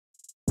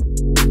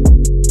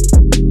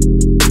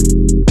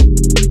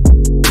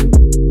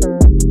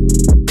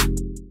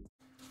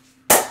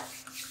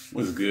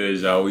What's good,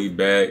 y'all? We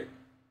back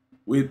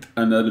with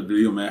another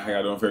video, man. How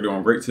y'all doing? Fair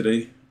doing great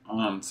today.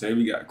 Today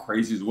we got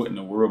craziest what in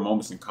the world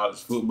moments in college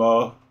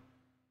football.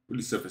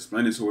 Really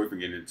self-explanatory for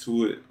getting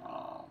into it.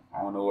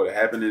 I don't know what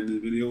happened in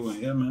this video,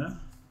 and yeah, man.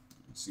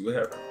 Let's see what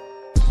happened.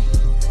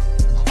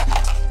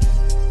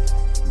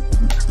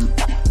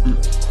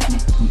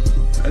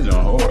 That's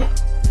on hard.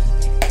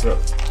 What's up?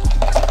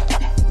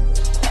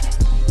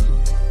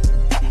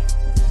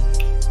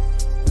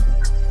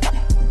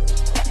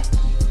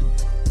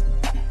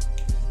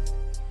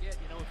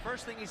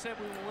 First thing he said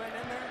when we went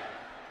in there,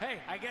 hey,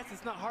 I guess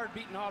it's not hard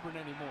beating Auburn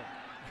anymore.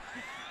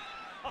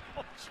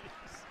 Oh,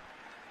 jeez.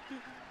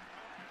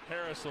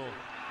 Harris will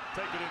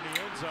take it in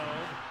the end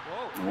zone.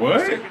 Whoa.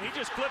 What? He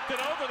just flipped it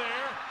over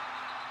there.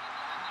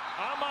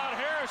 Ahmad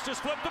Harris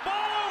just flipped the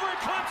ball over and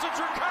Clemson's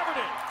recovered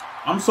it.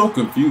 I'm so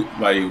confused.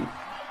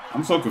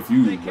 I'm so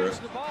confused, they bro. catch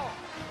the ball.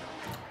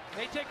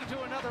 They take it to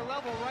another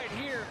level right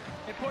here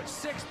and put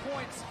 6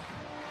 points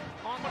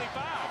on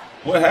 25.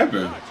 What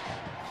happened?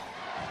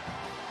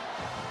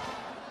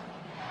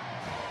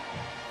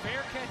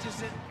 Fair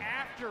catches it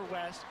after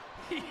West.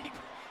 He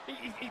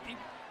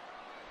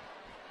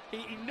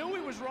knew he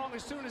was wrong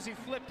as soon as he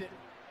flipped it.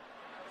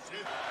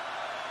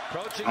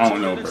 I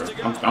don't know,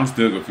 bro. I'm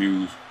still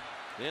confused.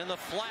 In the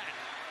flat.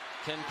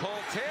 Can Cole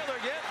Taylor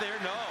get there?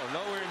 No,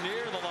 nowhere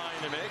near the line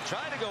to make.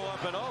 Tried to go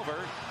up and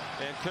over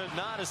and could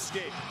not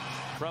escape.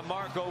 From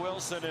Marco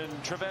Wilson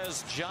and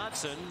Trevez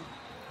Johnson.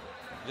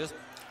 Just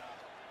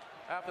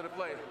after the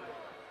play,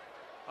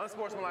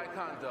 unsportsmanlike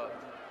conduct.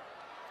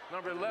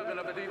 Number 11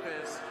 of the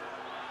defense.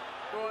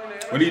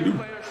 What do you do?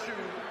 Player's shoe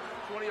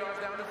 20 yards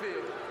down the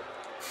field.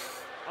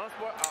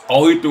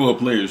 Oh, he threw a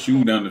player's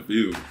shoe down the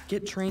field.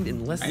 Get trained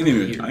in less than I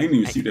didn't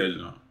even see that,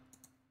 John.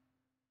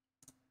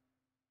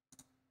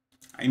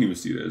 I didn't even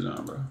see that,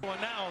 John, bro.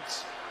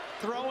 Announce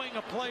throwing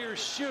a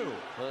player's shoe.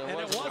 And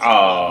it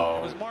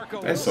was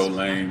Marco that's Wilson. So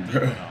lame,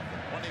 bro.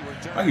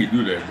 How you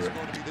do that, bro? And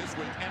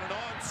an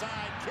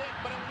onside kick,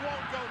 but it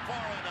won't go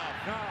far enough.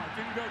 No,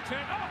 didn't go 10.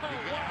 Oh,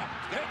 wow.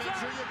 Gotta make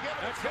sure you get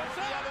it. Go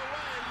the other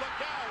way.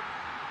 Look out.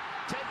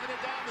 Taking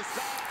it down the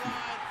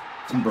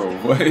sideline. Bro,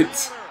 what?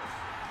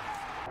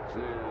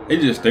 They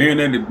just staring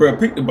at it, bro.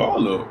 Pick the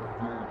ball up.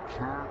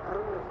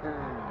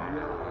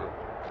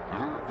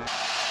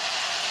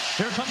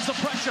 Here comes the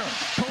pressure.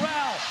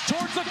 Corral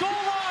towards the goal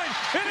line.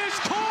 It is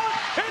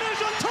caught. It is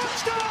a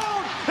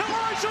touchdown.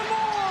 Elijah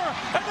Moore.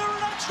 And they're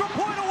an extra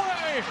point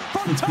away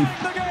from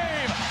tying the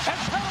game. And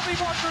penalty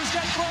markers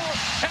get thrown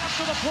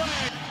after the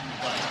play.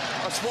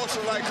 A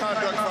sportsmanlike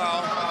conduct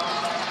foul.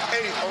 8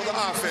 on the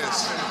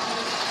offense.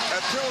 That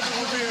penalty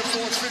will be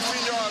enforced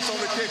 15 yards on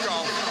the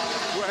kickoff.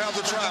 We'll have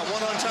the try. 1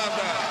 on time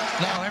down.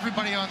 Now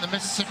everybody on the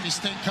Mississippi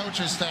State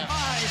coaching staff.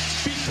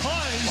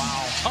 Because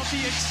of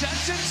the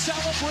excessive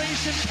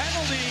celebration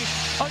penalty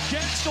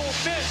against Ole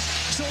Miss.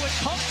 So it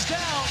comes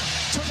down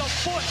to the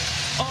foot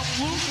of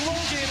Luke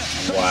Logan.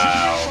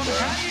 Wow, bro.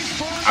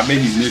 I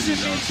bet he's missing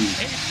though too.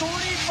 A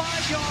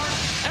 35-yard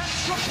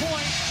extra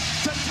point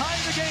to tie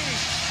the game.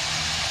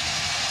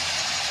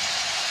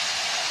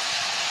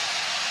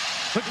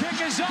 The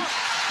kick is up.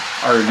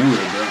 I already knew it,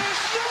 bro.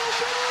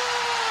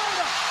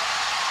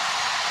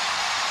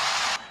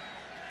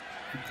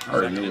 I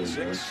already knew it,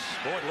 bro.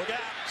 Boy, look out.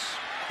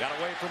 Got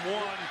away from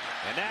one.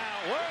 And now,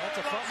 whoa,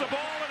 the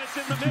ball, and it's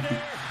in the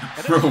midair.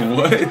 Bro,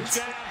 what?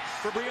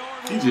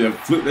 He just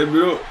flipped that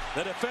bit up.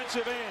 The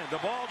defensive end. The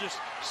ball just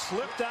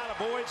slipped out of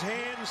Boyd's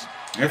hands.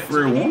 That's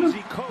for a woman.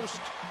 Easy coast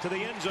to the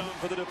end zone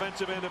for the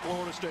defensive end of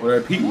Florida State.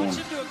 Well, Pete won. Watch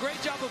him do a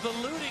great job of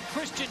eluding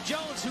Christian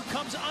Jones, who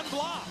comes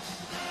unblocked.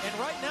 And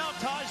right now,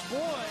 Taj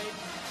Boyd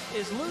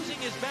is losing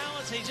his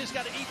balance. He's just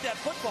got to eat that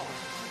football.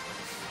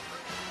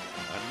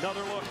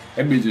 Another look.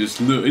 That bitch just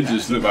slipped. It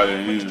just slipped out of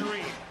the hand.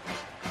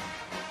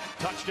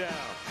 Touchdown.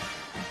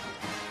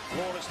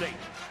 Florida State.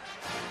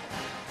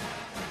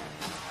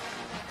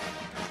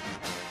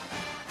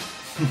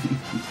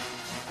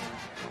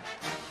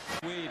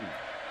 Sweden.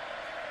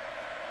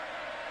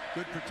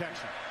 Good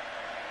protection.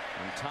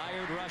 And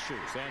tired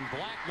rushers. And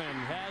Blackman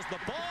has the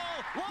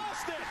ball.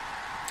 Lost it.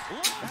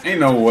 Ain't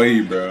no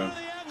way, bro.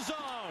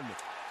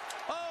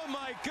 Oh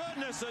my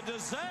goodness, a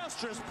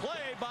disastrous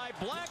play by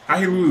Blackman. How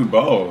he lose the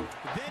ball?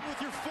 Then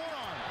with your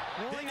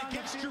forearm. Then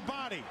against your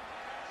body.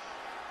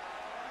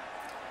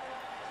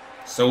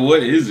 So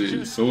what is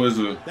it? So is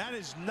a... That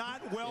is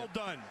not well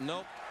done.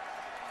 Nope.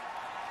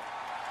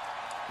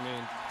 I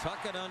mean,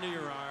 tuck it under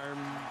your arm.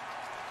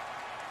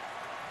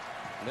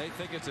 They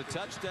think it's a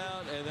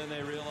touchdown, and then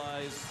they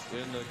realize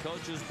in the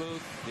coach's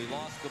booth he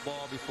lost the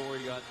ball before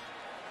he got.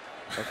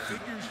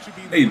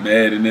 They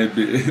mad in that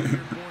bit.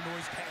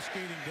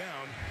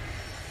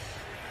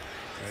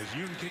 As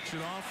Yoon kicks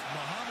it off,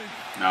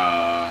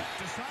 Nah.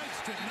 decides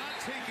to not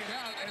take it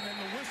out, and then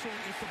the whistle,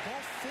 if the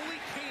ball fully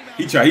came out.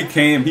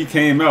 He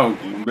came out.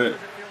 I bet.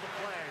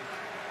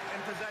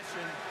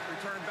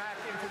 Return back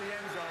into the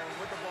end zone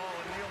with the ball.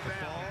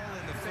 Ball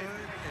in the foot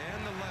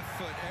and the left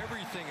foot.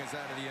 Everything is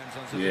out of the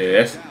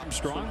Yeah, that's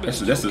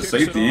a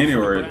safety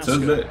anyway. It says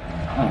that.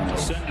 I don't know.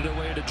 Send it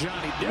away to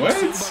Johnny Dixon, What?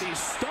 but he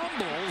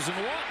stumbles,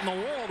 and what in the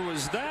world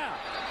was that?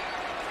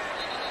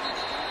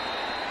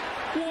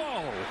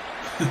 Whoa.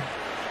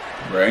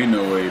 Bro, ain't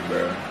no way,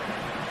 bro.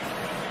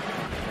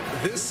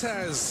 This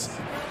has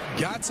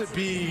got to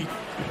be,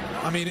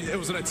 I mean, it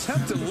was an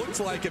attempt that looked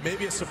like it may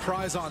be a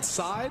surprise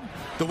onside,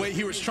 the way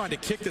he was trying to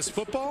kick this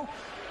football.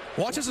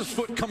 Watch as his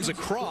foot comes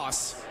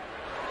across,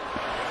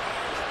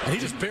 and he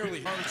just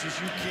barely hurts as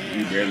you can.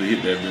 He barely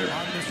hit that bit.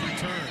 On this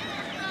return,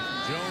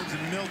 Jones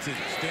and Milton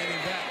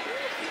standing back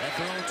at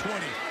their own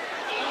 20.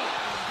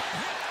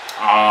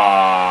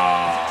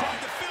 Ah,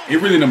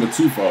 it really number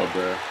 2 fault,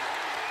 bro.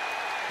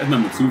 That's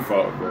number 2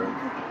 fault, bro.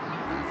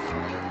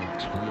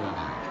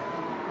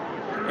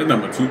 That's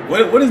number 2.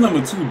 What is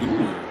number 2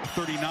 doing?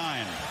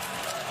 39.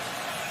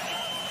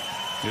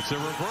 It's a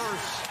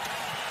reverse,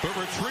 but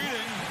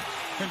retreating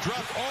and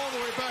dropped all the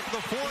way back to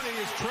the 40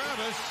 is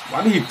Travis.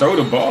 Why did he throw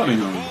the ball to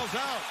him? Ball's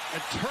out. A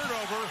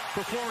turnover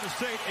for Florida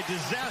State. A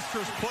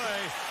disastrous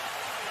play.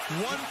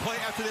 One play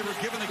after they were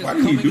given the Why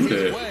did he do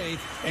that? Way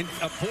and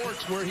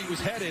aborts where he was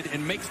headed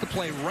and makes the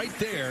play right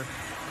there.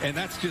 And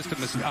that's just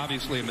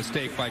obviously a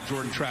mistake by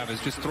Jordan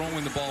Travis, just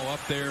throwing the ball up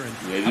there. And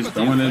yeah, just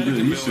throwing that.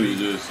 He should have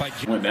just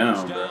went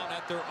down, bro. Down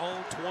at their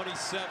own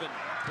 27.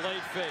 Play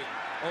fake.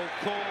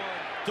 O'Connor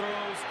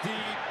throws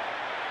deep.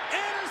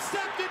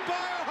 Intercepted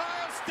by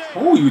Ohio State.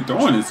 Who are you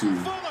throwing it to?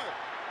 Fuller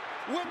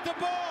with the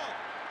ball.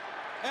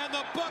 And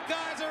the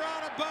Buckeyes are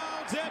out of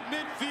bounds at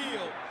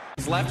midfield.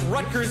 Left,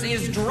 Rutgers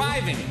is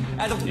driving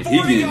at the 40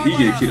 he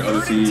get kicked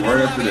other team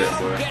right after that,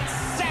 boy. Gets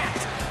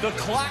sacked. The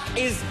clock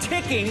is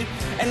ticking,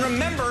 and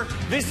remember,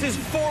 this is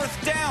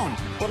 4th down.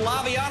 But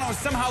Laviano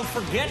somehow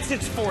forgets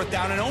it's 4th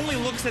down and only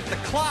looks at the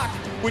clock,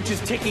 which is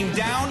ticking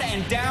down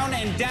and down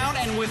and down,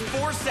 and with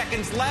 4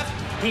 seconds left,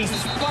 he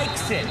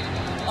spikes it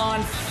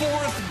on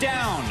 4th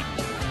down.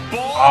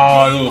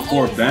 Ball it was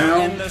 4th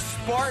down? And the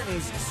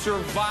Spartans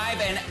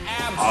survive an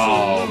absolute.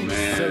 Oh,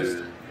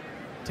 man.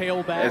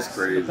 Tailback, That's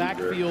crazy, the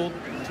backfield,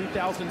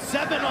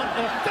 2007 on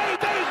the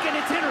fake, and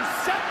it's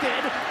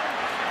intercepted.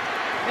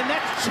 And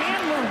that's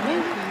Chandler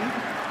Wooten,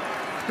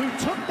 who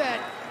took that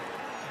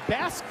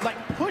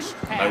push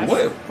pass.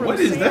 Like what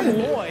is that?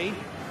 Loy.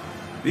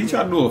 Did he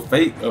try to do a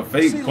fake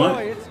punt?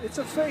 Loy, it's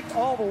a fake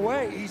all the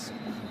way.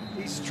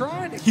 He's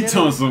trying to He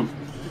told some,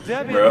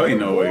 bro, ain't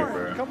no way,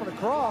 bro. Coming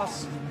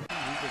across. He's a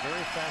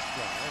very fast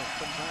guy.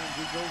 Sometimes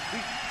he goes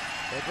deep.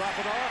 They drop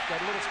it off.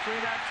 That little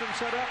screen action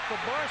set up for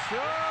Bush. Oh,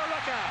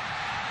 look out.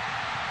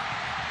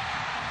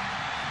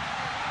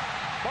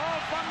 Ball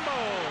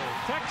fumble.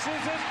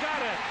 Texas has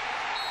got it.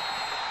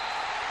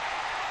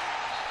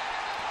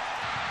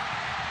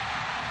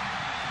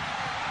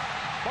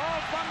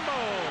 Ball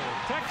fumble.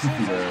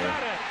 Texas has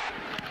got it.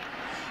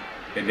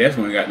 And that's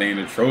when we got named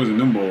the Trojan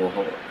them boy.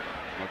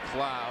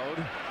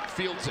 McLeod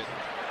fields it.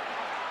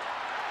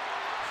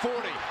 40.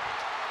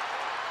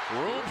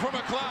 Room for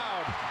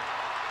McLeod.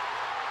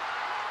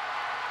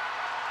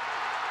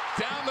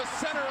 Down the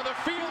center of the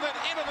field and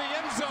into the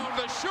end zone.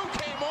 The shoe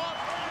came off,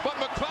 but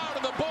McLeod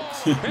and the ball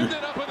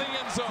ended up in the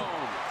end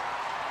zone.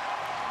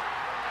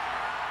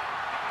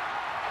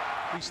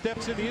 He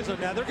steps in the end zone.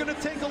 Now they're going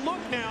to take a look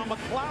now.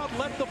 McLeod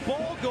let the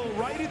ball go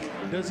right in.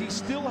 Does he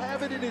still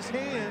have it in his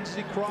hands as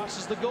he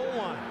crosses the goal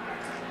line?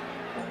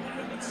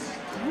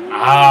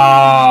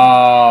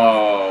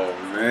 Oh,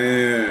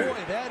 man.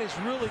 Boy, that is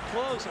really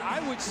close. I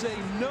would say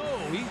no.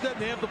 He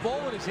doesn't have the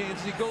ball in his hands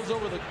as he goes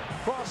over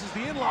crosses the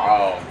end line.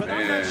 Oh, but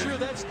man. I'm not sure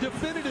that's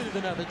definitive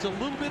enough. It's a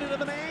little bit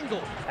of an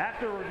angle.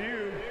 After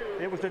review,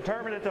 it was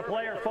determined that the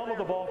player fumbled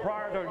the ball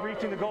prior to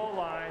reaching the goal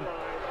line.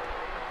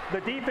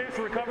 The defense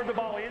recovered the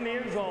ball in the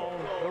end zone.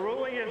 The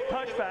ruling is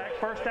touchback,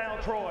 1st down,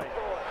 Troy.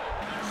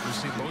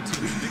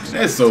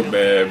 That's so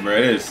bad, bro.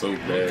 That is so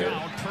bad.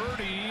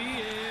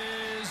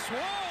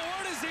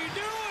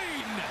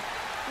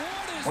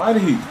 Why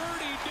did he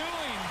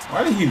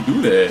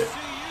do that?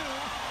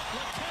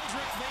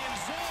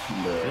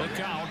 Look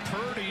out,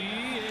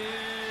 Purdy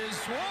is.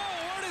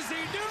 Whoa, what is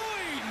he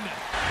doing?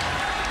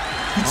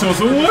 So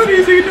what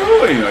is he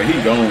doing? Like,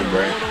 he gone,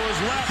 bro.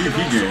 He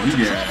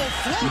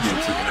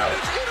getting taken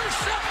out.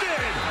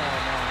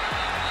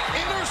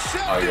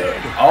 Oh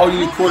yeah, all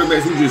these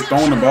quarterbacks who just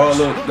throwing the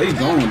ball up, they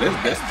gone.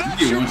 That's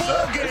you get one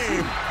shot. That's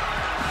it.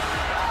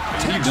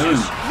 He done.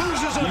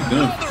 He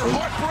done.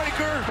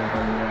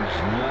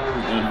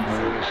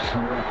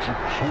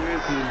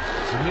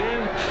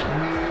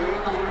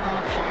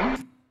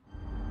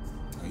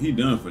 He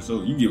done for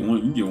sure. You get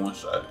one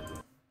shot.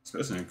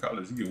 Especially in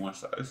college, you get one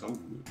shot. It's over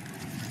with.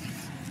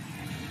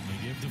 They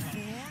give the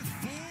Ford.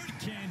 Ford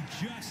can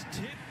just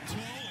tiptoe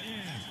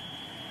in.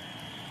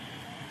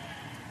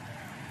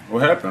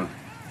 What happened?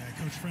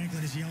 Coach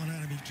Franklin is yelling at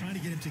him. He's trying to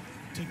get him to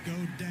go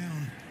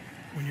down.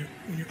 When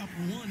you're up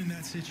 1 in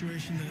that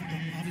situation,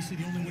 obviously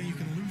the only way you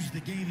can lose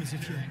the game is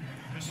if you're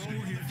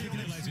kicking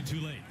it too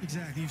late.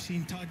 Exactly. You've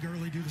seen Todd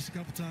Gurley do this a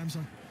couple times.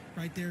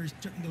 Right there,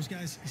 those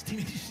guys, his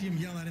teammates, you see him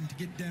yell at him to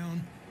get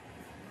down.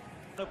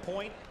 A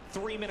point,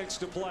 3 minutes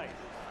to play.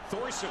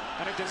 Thorson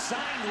and a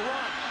designed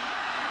run.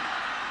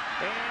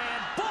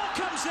 And ball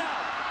comes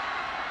out.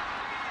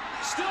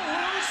 Still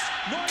loose.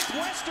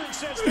 Northwestern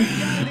says they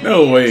got it.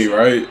 No way,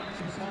 right?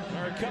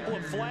 There are a couple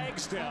of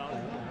flags down.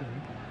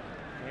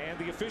 And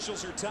the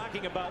officials are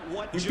talking about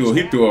what He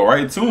threw it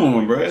right to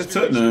him, bro. That's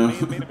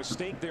touchdown. made a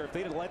mistake there. If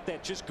they'd have let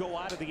that just go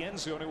out of the end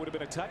zone, it would have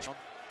been a touchdown.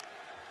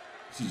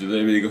 He should let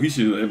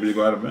everybody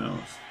go out of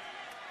bounds.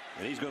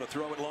 And he's going to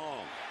throw it long.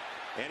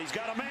 And he's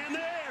got a man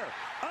there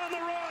on the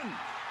run.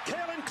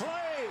 Kalen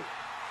Clay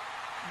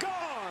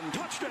gone.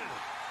 Touchdown.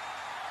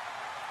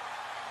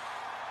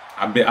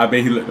 I bet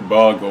he let the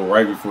ball go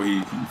right before he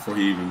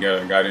even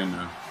got in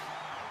there.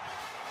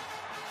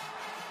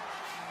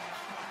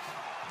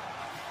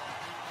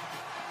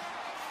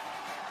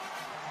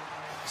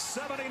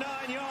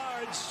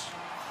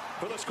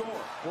 For the score.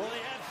 Well, he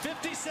had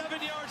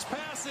 57 yards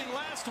passing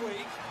last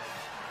week.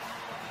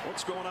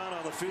 What's going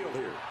on the field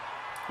here?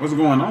 What's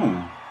going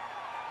on?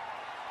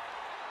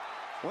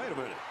 Wait a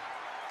minute.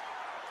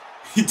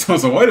 He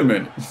told him, wait a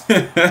minute.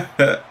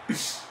 The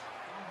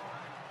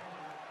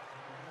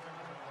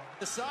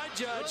side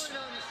judge. Rolling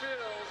on the field,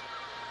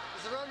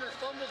 the runner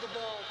fumbled the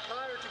ball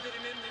prior to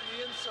getting into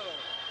the end zone.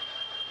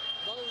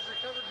 The ball was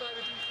recovered by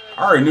the defense. I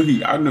already knew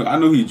I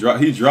knew he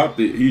dropped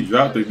it. He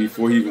dropped it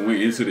before he even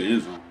went into the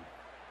end zone.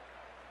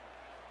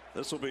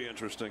 This will be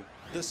interesting.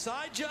 The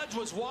side judge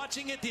was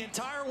watching it the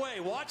entire way.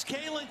 Watch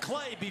Kalen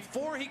Clay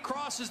before he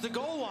crosses the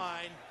goal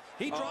line.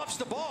 He drops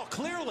the ball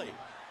clearly.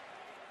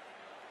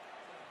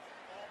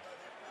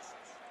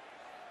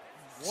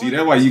 See,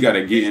 that's why you got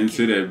to get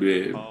into that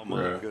bed, Oh, my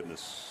bro.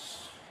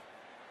 goodness.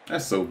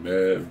 That's so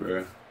bad,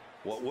 bro.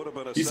 What would have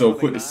been a He's so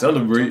quick to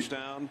celebrate.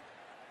 touchdown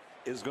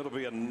is going to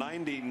be a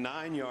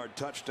 99-yard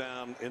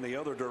touchdown in the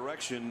other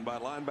direction by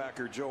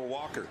linebacker Joe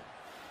Walker.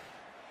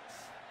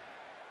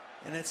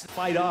 And it's to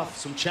fight off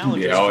some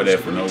challenges. Yeah, all that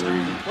for no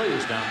reason.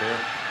 Players down there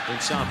in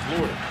South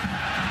Florida.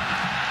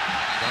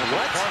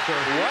 What? Parker,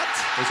 What?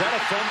 was that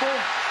a fumble?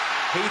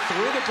 He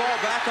threw the ball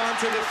back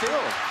onto the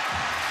field.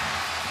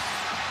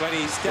 But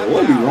he stepped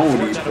What be out wrong with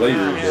before these that players,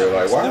 around. bro?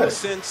 Like, why? No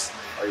sense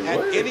Like, at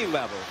what? any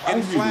level.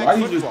 Why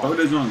you just throw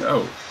this on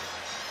out?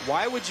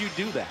 Why would you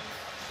do that?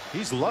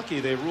 He's lucky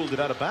they ruled it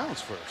out of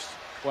bounds first.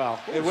 Well,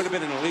 it would have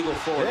been an illegal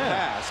forward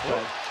pass,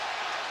 but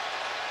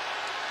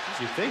What's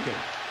he thinking?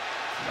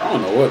 I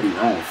don't know what be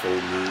wrong with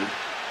folks, man.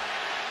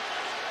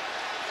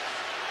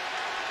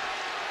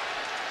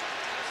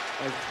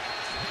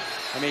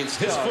 I mean,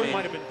 still, His foot I mean,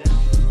 might have been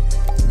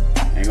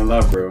down. Ain't gonna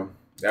lie, bro.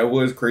 That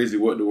was crazy.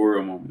 What the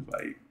world moment,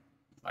 like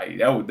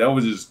that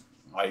was just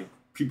like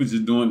people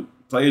just doing,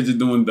 players just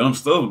doing dumb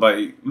stuff. Like,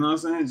 you know what I'm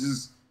saying?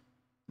 Just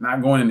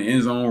not going in the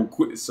end zone,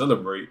 quick to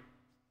celebrate.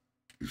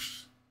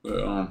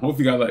 But hope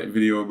you guys like the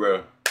video,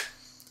 bro.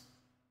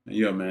 And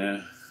yeah,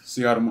 man.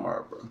 See y'all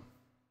tomorrow, bro.